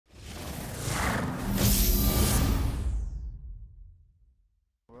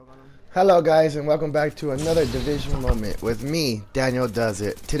Hello guys and welcome back to another division moment with me,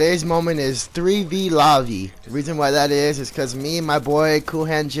 DanielDoesIt. Today's moment is 3v lobby. The reason why that is because me, my boy, Cool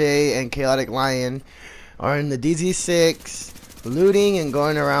Hand J, and Chaotic Lion are in the DZ6 looting and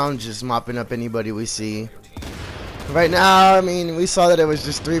going around just mopping up anybody we see. Right now, I mean, we saw that it was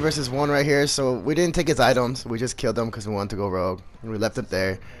just 3 versus 1 right here, so we didn't take his items. We just killed him because we wanted to go rogue. And we left it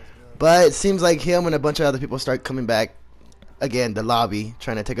there. But it seems like him and a bunch of other people start coming back. Again, the lobby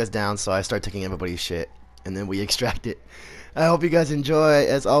trying to take us down, so I start taking everybody's shit and then we extract it. I hope you guys enjoy.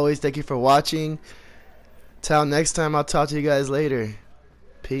 As always, thank you for watching. Till next time, I'll talk to you guys later.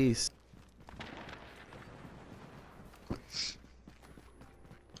 Peace. What's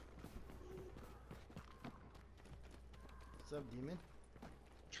up, demon?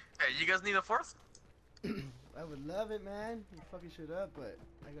 Hey, you guys need a fourth? I would love it, man. You fucking shit up, but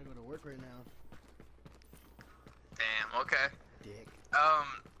I gotta go to work right now. Damn, okay. Dick.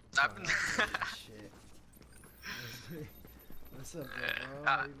 I've been Shit. What's up, bro?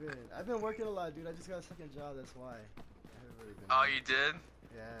 How you been? I've been working a lot, dude. I just got a second job, that's why. I haven't really been. Oh, you did?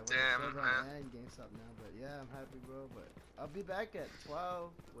 Yeah, damn, man. And GameStop now, but yeah, I'm happy, bro. But I'll be back at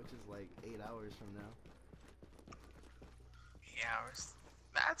 12, which is like 8 hours from now. 8 hours.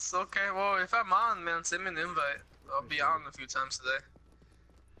 That's okay. Well, if I'm on, man, send me an invite. I'll be on a few times today.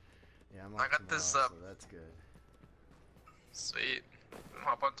 Yeah, I'm I got tomorrow, this, so that's good. Sweet. I'll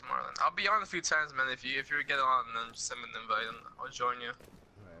hop on tomorrow then. I'll be on a few times, man. If you get on, then just send me an invite and I'll join you.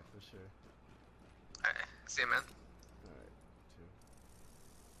 Alright, for sure. Alright, see you, man. Alright, too.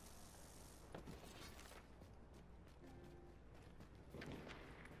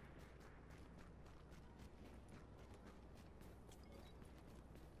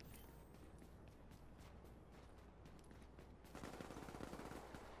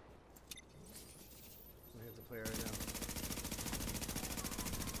 We have to play right now.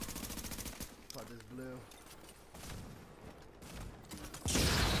 Pop this blue.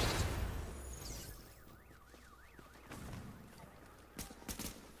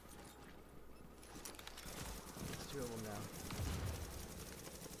 There's 2 of them now.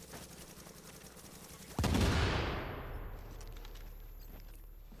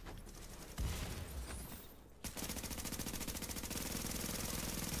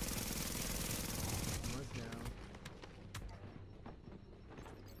 One's down.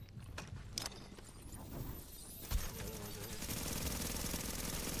 The other one's right here.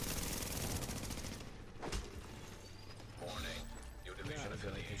 Warning. Your division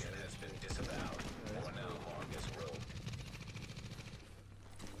affiliation has been disavowed. You are now marked as rogue.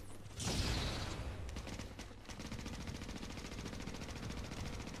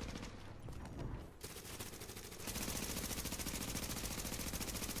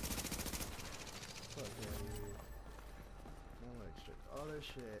 Fuck yeah, dude. I'm gonna extract all their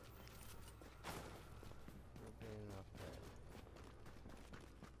shit. We're paying off that.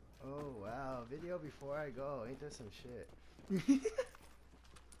 Oh wow, video before I go. Ain't that some shit?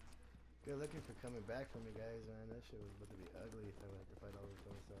 Good looking for coming back from me, guys, man. That shit was about to be ugly if I had to fight all this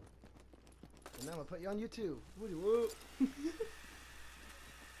other stuff. And now I'm gonna put you on YouTube. Woody woo! Yep.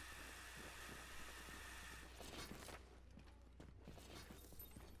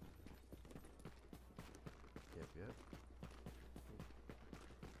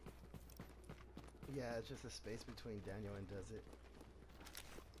 Yeah, it's just a space between Daniel and DoesIt.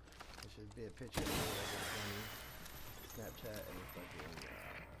 There should be a picture of me, like a funny Snapchat and fucking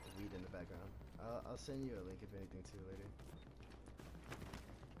weed in the background. I'll send you a link if anything too later.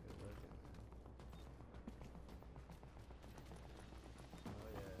 Good looking, man.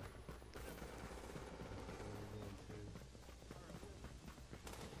 Oh yeah.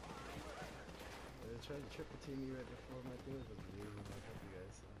 They tried to triple team me right before my thing was leaving. I help you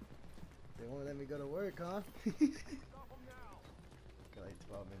guys. So. They won't let me go to work, huh? Got like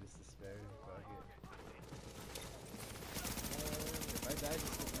 12 minutes to spare. Fuck it. If I die,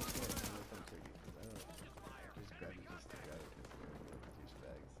 just take my shit. I'm gonna come take it. Cause I don't just grab it just to grab it. Cause they're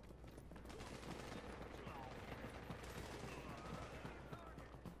douchebags.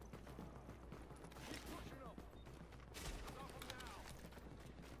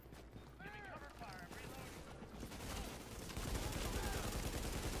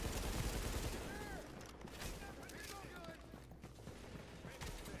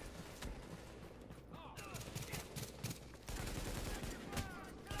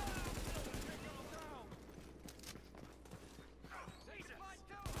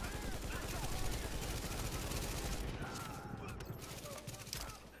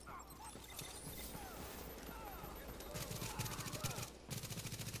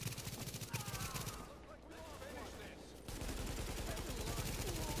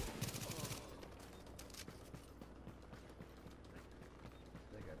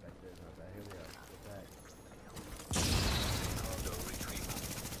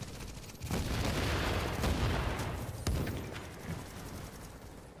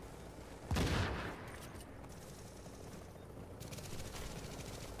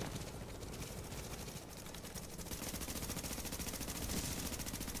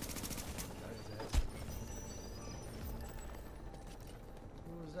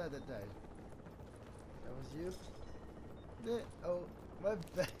 that that died? That was you? Oh, my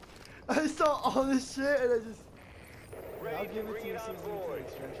bad. I saw all this shit and I just... I'll give it to you as soon as we take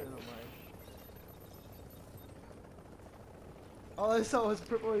extraction, I don't mind. All I saw was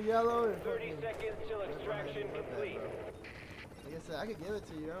purple and yellow and 30 seconds till extraction complete. Like I said, I could give it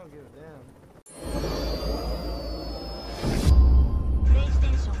to you, I don't give a damn.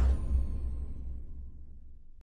 PlayStation